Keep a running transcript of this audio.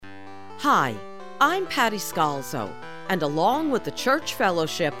Hi, I'm Patty Scalzo, and along with the Church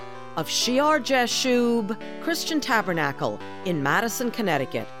Fellowship of Shear Jashub Christian Tabernacle in Madison,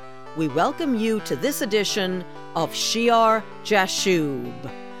 Connecticut, we welcome you to this edition of Shear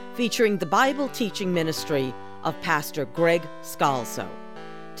Jashub, featuring the Bible teaching ministry of Pastor Greg Scalzo.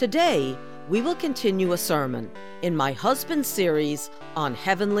 Today, we will continue a sermon in my husband's series on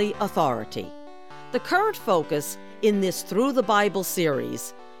heavenly authority. The current focus in this Through the Bible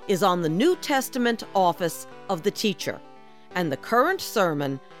series is on the New Testament office of the teacher, and the current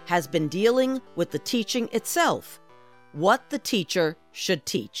sermon has been dealing with the teaching itself, what the teacher should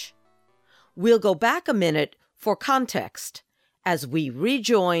teach. We'll go back a minute for context as we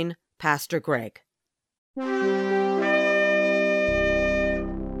rejoin Pastor Greg.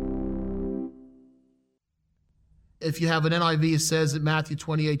 If you have an NIV, it says in Matthew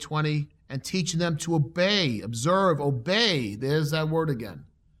 28:20, and teaching them to obey, observe, obey. There's that word again.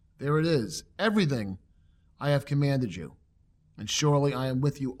 There it is. Everything I have commanded you. And surely I am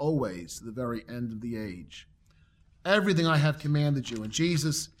with you always to the very end of the age. Everything I have commanded you. And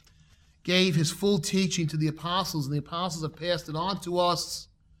Jesus gave his full teaching to the apostles, and the apostles have passed it on to us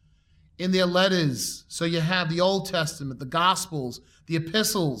in their letters. So you have the Old Testament, the Gospels, the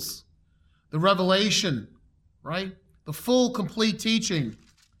epistles, the Revelation, right? The full, complete teaching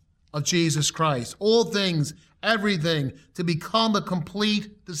of Jesus Christ. All things, everything, to become a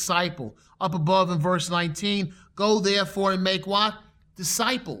complete disciple. Up above in verse 19, go therefore and make what?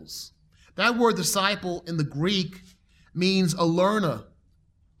 Disciples. That word disciple in the Greek means a learner,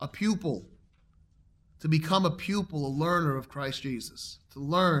 a pupil. To become a pupil, a learner of Christ Jesus. To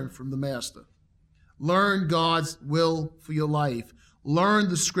learn from the Master. Learn God's will for your life. Learn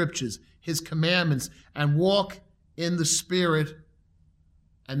the Scriptures, his commandments, and walk in the Spirit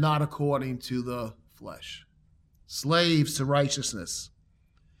and not according to the flesh. Slaves to righteousness.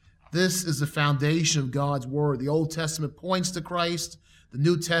 This is the foundation of God's word. The Old Testament points to Christ. The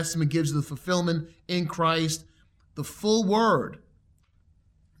New Testament gives the fulfillment in Christ. The full word.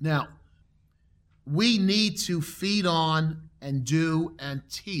 Now, we need to feed on and do and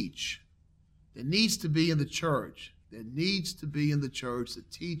teach. There needs to be in the church. There needs to be in the church the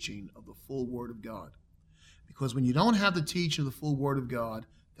teaching of the full word of God. Because when you don't have the teaching of the full word of God,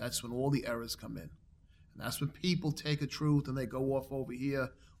 that's when all the errors come in. And that's when people take a truth and they go off over here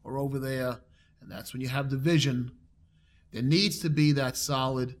or over there. And that's when you have division. There needs to be that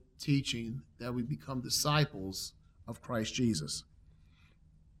solid teaching that we become disciples of Christ Jesus.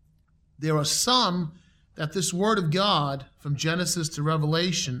 There are some that this word of God, from Genesis to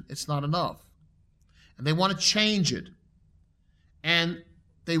Revelation, it's not enough. And they want to change it. And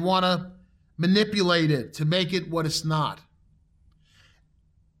they want to manipulate it to make it what it's not.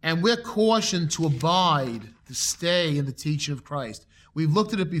 And we're cautioned to abide, to stay in the teaching of Christ. We've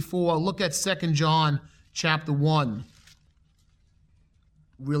looked at it before. Look at 2 John chapter 1.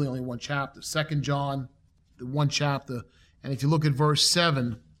 Really only one chapter. 2 John, the one chapter. And if you look at verse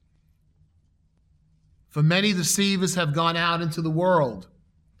 7, for many deceivers have gone out into the world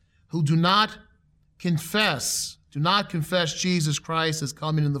who do not confess Jesus Christ as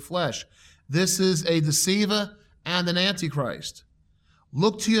coming in the flesh. This is a deceiver and an antichrist.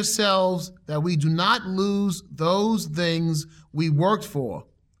 Look to yourselves that we do not lose those things we worked for,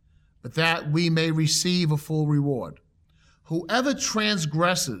 but that we may receive a full reward. Whoever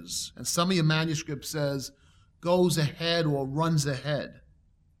transgresses, and some of your manuscript says, goes ahead or runs ahead.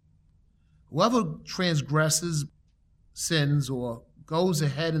 Whoever transgresses, sins, or goes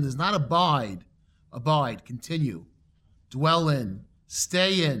ahead and does not abide, continue, dwell in,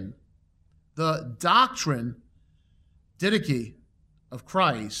 stay in the doctrine, didache, of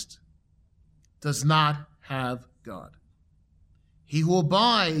Christ, does not have God. He who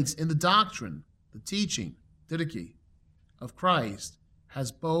abides in the doctrine, the teaching, didache, of Christ,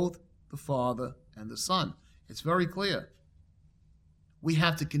 has both the Father and the Son. It's very clear. We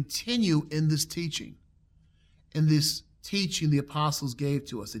have to continue in this teaching the apostles gave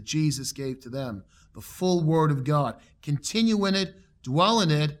to us, that Jesus gave to them, the full word of God. Continue in it, dwell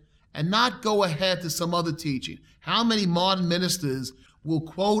in it, and not go ahead to some other teaching. How many modern ministers will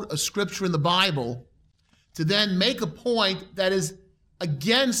quote a scripture in the Bible to then make a point that is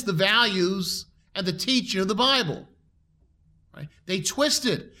against the values and the teaching of the Bible? Right? They twist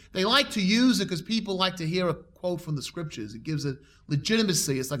it. They like to use it because people like to hear a quote from the scriptures. It gives it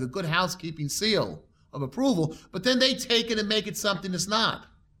legitimacy. It's like a good housekeeping seal of approval. But then they take it and make it something it's not.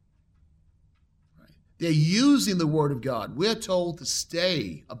 They're using the word of God. We're told to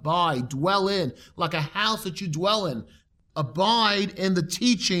stay, abide, dwell in, like a house that you dwell in. Abide in the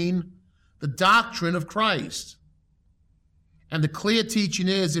teaching, the doctrine of Christ. And the clear teaching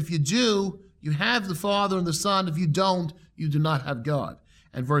is, if you do, you have the Father and the Son. If you don't, you do not have God.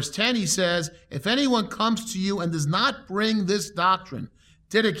 And verse 10, he says, if anyone comes to you and does not bring this doctrine,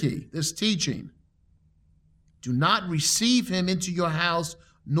 didache, this teaching, do not receive him into your house,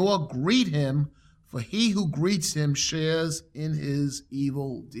 nor greet him, for he who greets him shares in his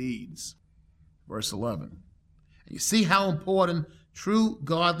evil deeds. Verse 11. And you see how important true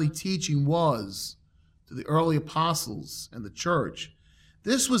godly teaching was to the early apostles and the church.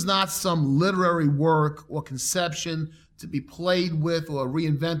 This was not some literary work or conception to be played with or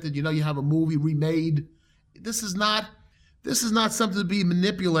reinvented. You know, you have a movie remade. This is not something to be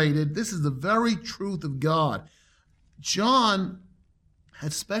manipulated. This is the very truth of God. John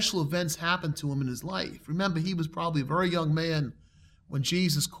had special events happen to him in his life. Remember, he was probably a very young man when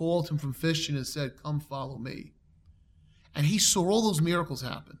Jesus called him from fishing and said, come follow me. And he saw all those miracles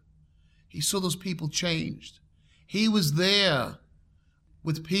happen. He saw those people changed. He was there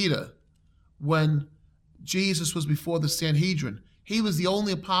with Peter when Jesus was before the Sanhedrin. He was the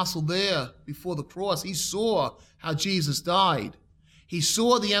only apostle there before the cross. He saw how Jesus died. He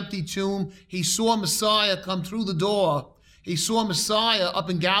saw the empty tomb. He saw Messiah come through the door. He saw Messiah up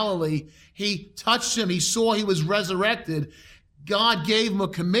in Galilee. He touched him. He saw he was resurrected. God gave him a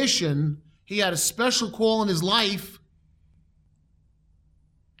commission. He had a special call in his life.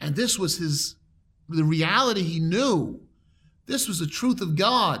 And this was the reality he knew. This was the truth of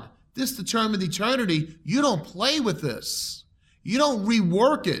God. This determined eternity. You don't play with this. You don't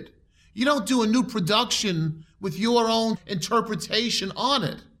rework it. You don't do a new production with your own interpretation on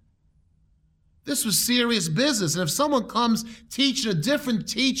it. This was serious business. And if someone comes teaching a different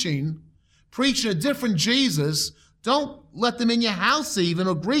teaching, preaching a different Jesus, don't let them in your house even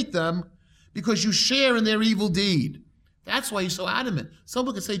or greet them because you share in their evil deed. That's why he's so adamant.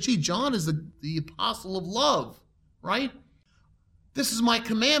 Someone could say, gee, John is the apostle of love, right? This is my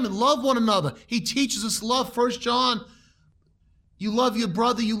commandment. Love one another. He teaches us love. 1 John, you love your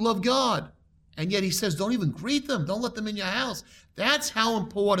brother, you love God. And yet he says, don't even greet them. Don't let them in your house. That's how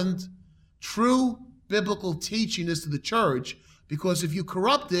important true biblical teaching is to the church, because if you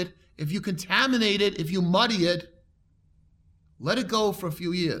corrupt it, if you contaminate it, if you muddy it, let it go for a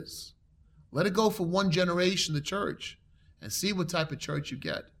few years. Let it go for one generation, the church, and see what type of church you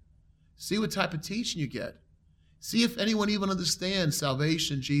get. See what type of teaching you get. See if anyone even understands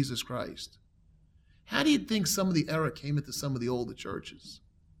salvation in Jesus Christ. How do you think some of the error came into some of the older churches?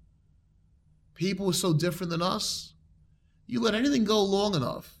 People were so different than us. You let anything go long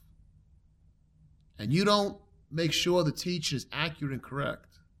enough, and you don't make sure the teaching is accurate and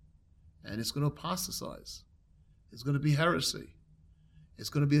correct, and it's going to apostatize. It's going to be heresy. It's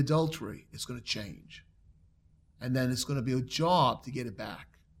going to be adultery. It's going to change. And then it's going to be a job to get it back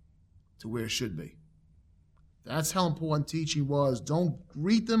to where it should be. That's how important teaching was. Don't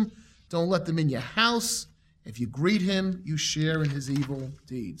greet them. Don't let them in your house. If you greet him, you share in his evil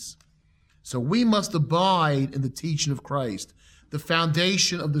deeds. So we must abide in the teaching of Christ, the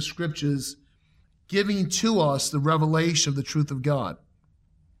foundation of the scriptures, giving to us the revelation of the truth of God.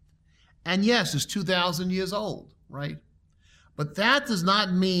 And yes, it's 2,000 years old, right? But that does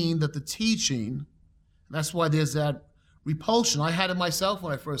not mean that the teaching, that's why there's that repulsion. I had it myself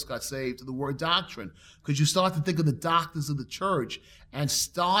when I first got saved to the word doctrine, because you start to think of the doctors of the church and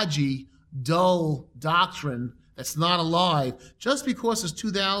stodgy, dull doctrine that's not alive. Just because it's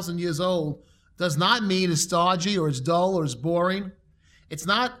 2,000 years old does not mean it's stodgy or it's dull or it's boring. It's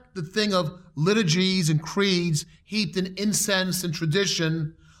not the thing of liturgies and creeds heaped in incense and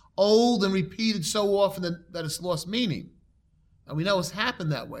tradition, old and repeated so often that it's lost meaning. And we know it's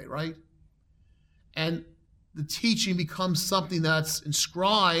happened that way, right? And the teaching becomes something that's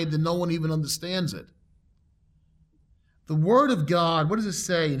inscribed and no one even understands it. The Word of God, what does it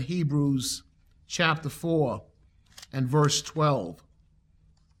say in Hebrews chapter 4 and verse 12?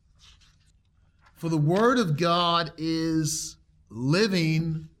 For the Word of God is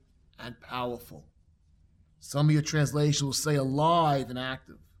living and powerful. Some of your translations will say alive and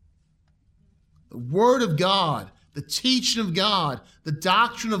active. The Word of God, the teaching of God, the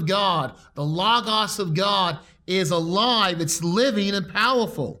doctrine of God, the Logos of God is alive. It's living and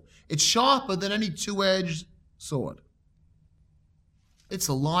powerful. It's sharper than any two-edged sword. It's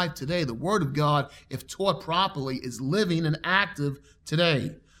alive today. The Word of God, if taught properly, is living and active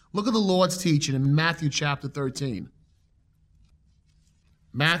today. Look at the Lord's teaching in Matthew chapter 13.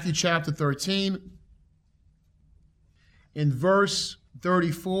 Matthew chapter 13, in verse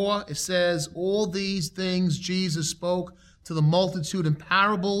 34, it says, all these things Jesus spoke to the multitude in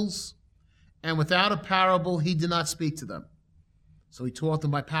parables, and without a parable he did not speak to them. So he taught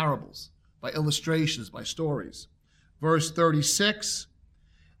them by parables, by illustrations, by stories. Verse 36,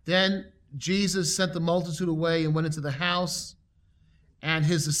 then Jesus sent the multitude away and went into the house, and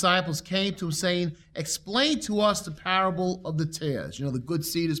his disciples came to him saying, explain to us the parable of the tares. You know, the good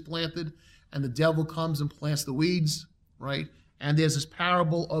seed is planted and the devil comes and plants the weeds, right? And there's this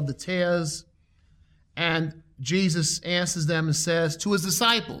parable of the tares, and Jesus answers them and says to his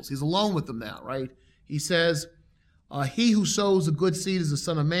disciples, he's alone with them now, right? He says, he who sows the good seed is the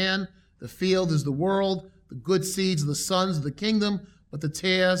Son of Man, the field is the world, the good seeds are the sons of the kingdom, but the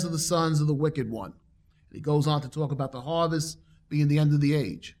tares are the sons of the wicked one. And he goes on to talk about the harvest being the end of the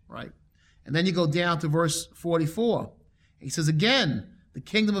age, right? And then you go down to verse 44. He says, again, the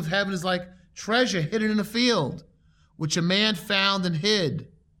kingdom of heaven is like treasure hidden in a field, which a man found and hid.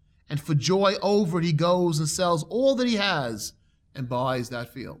 And for joy over it, he goes and sells all that he has and buys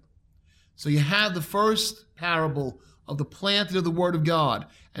that field. So you have the first parable of the planting of the word of God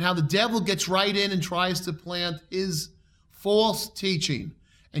and how the devil gets right in and tries to plant his false teaching.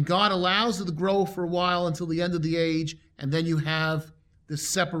 And God allows it to grow for a while until the end of the age, and then you have this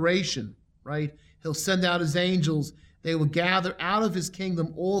separation, right? He'll send out his angels. They will gather out of his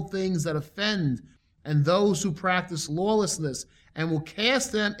kingdom all things that offend and those who practice lawlessness, and will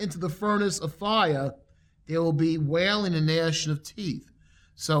cast them into the furnace of fire. There will be wailing and gnashing of teeth.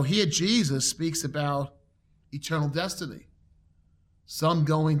 So here Jesus speaks about eternal destiny. Some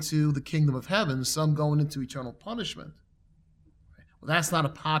going to the kingdom of heaven, some going into eternal punishment. Well, that's not a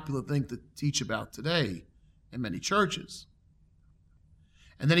popular thing to teach about today in many churches.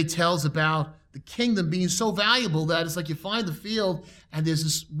 And then he tells about the kingdom being so valuable that it's like you find the field and there's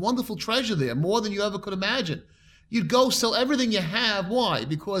this wonderful treasure there, more than you ever could imagine. You'd go sell everything you have. Why?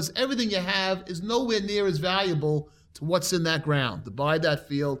 Because everything you have is nowhere near as valuable to what's in that ground, to buy that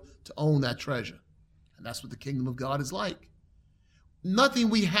field, to own that treasure. And that's what the kingdom of God is like. Nothing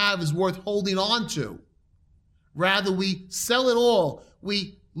we have is worth holding on to. Rather, we sell it all,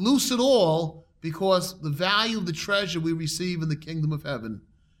 we loose it all, because the value of the treasure we receive in the kingdom of heaven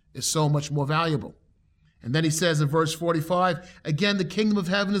is so much more valuable. And then he says in verse 45, again, the kingdom of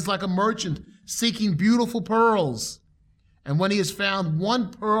heaven is like a merchant seeking beautiful pearls. And when he has found one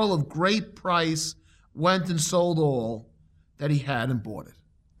pearl of great price, went and sold all that he had and bought it.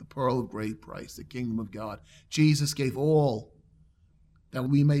 The pearl of great price, the kingdom of God. Jesus gave all that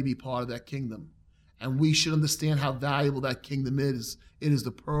we may be part of that kingdom. And we should understand how valuable that kingdom is. It is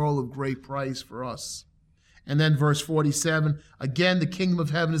the pearl of great price for us. And then verse 47, again, the kingdom of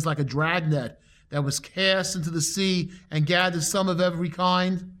heaven is like a dragnet that was cast into the sea and gathered some of every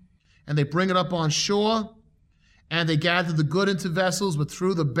kind. And they bring it up on shore, and they gather the good into vessels, but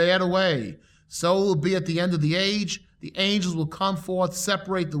threw the bad away. So it will be at the end of the age. The angels will come forth,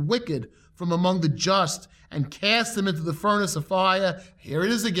 separate the wicked from among the just, and cast them into the furnace of fire. Here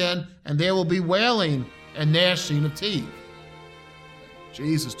it is again, and there will be wailing and gnashing of teeth.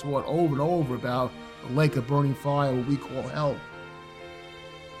 Jesus taught over and over about the lake of burning fire, what we call hell.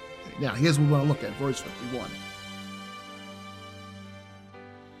 Okay, now, here's what we want to look at, verse 51.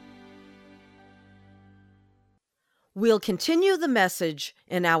 We'll continue the message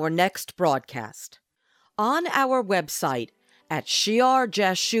in our next broadcast. On our website at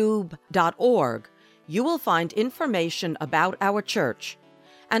shiarjashub.org, you will find information about our church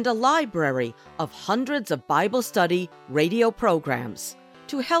and a library of hundreds of Bible study radio programs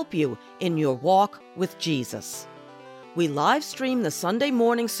to help you in your walk with Jesus. We live stream the Sunday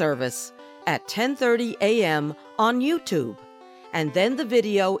morning service at 10:30 a.m. on YouTube, and then the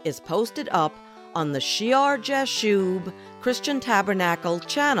video is posted up on the Shiar Jashub Christian Tabernacle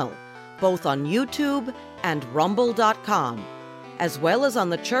channel, both on YouTube and rumble.com, as well as on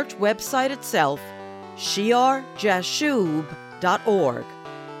the church website itself, shiarjashub.org,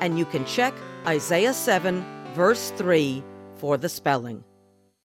 and you can check Isaiah 7, verse 3 for the spelling.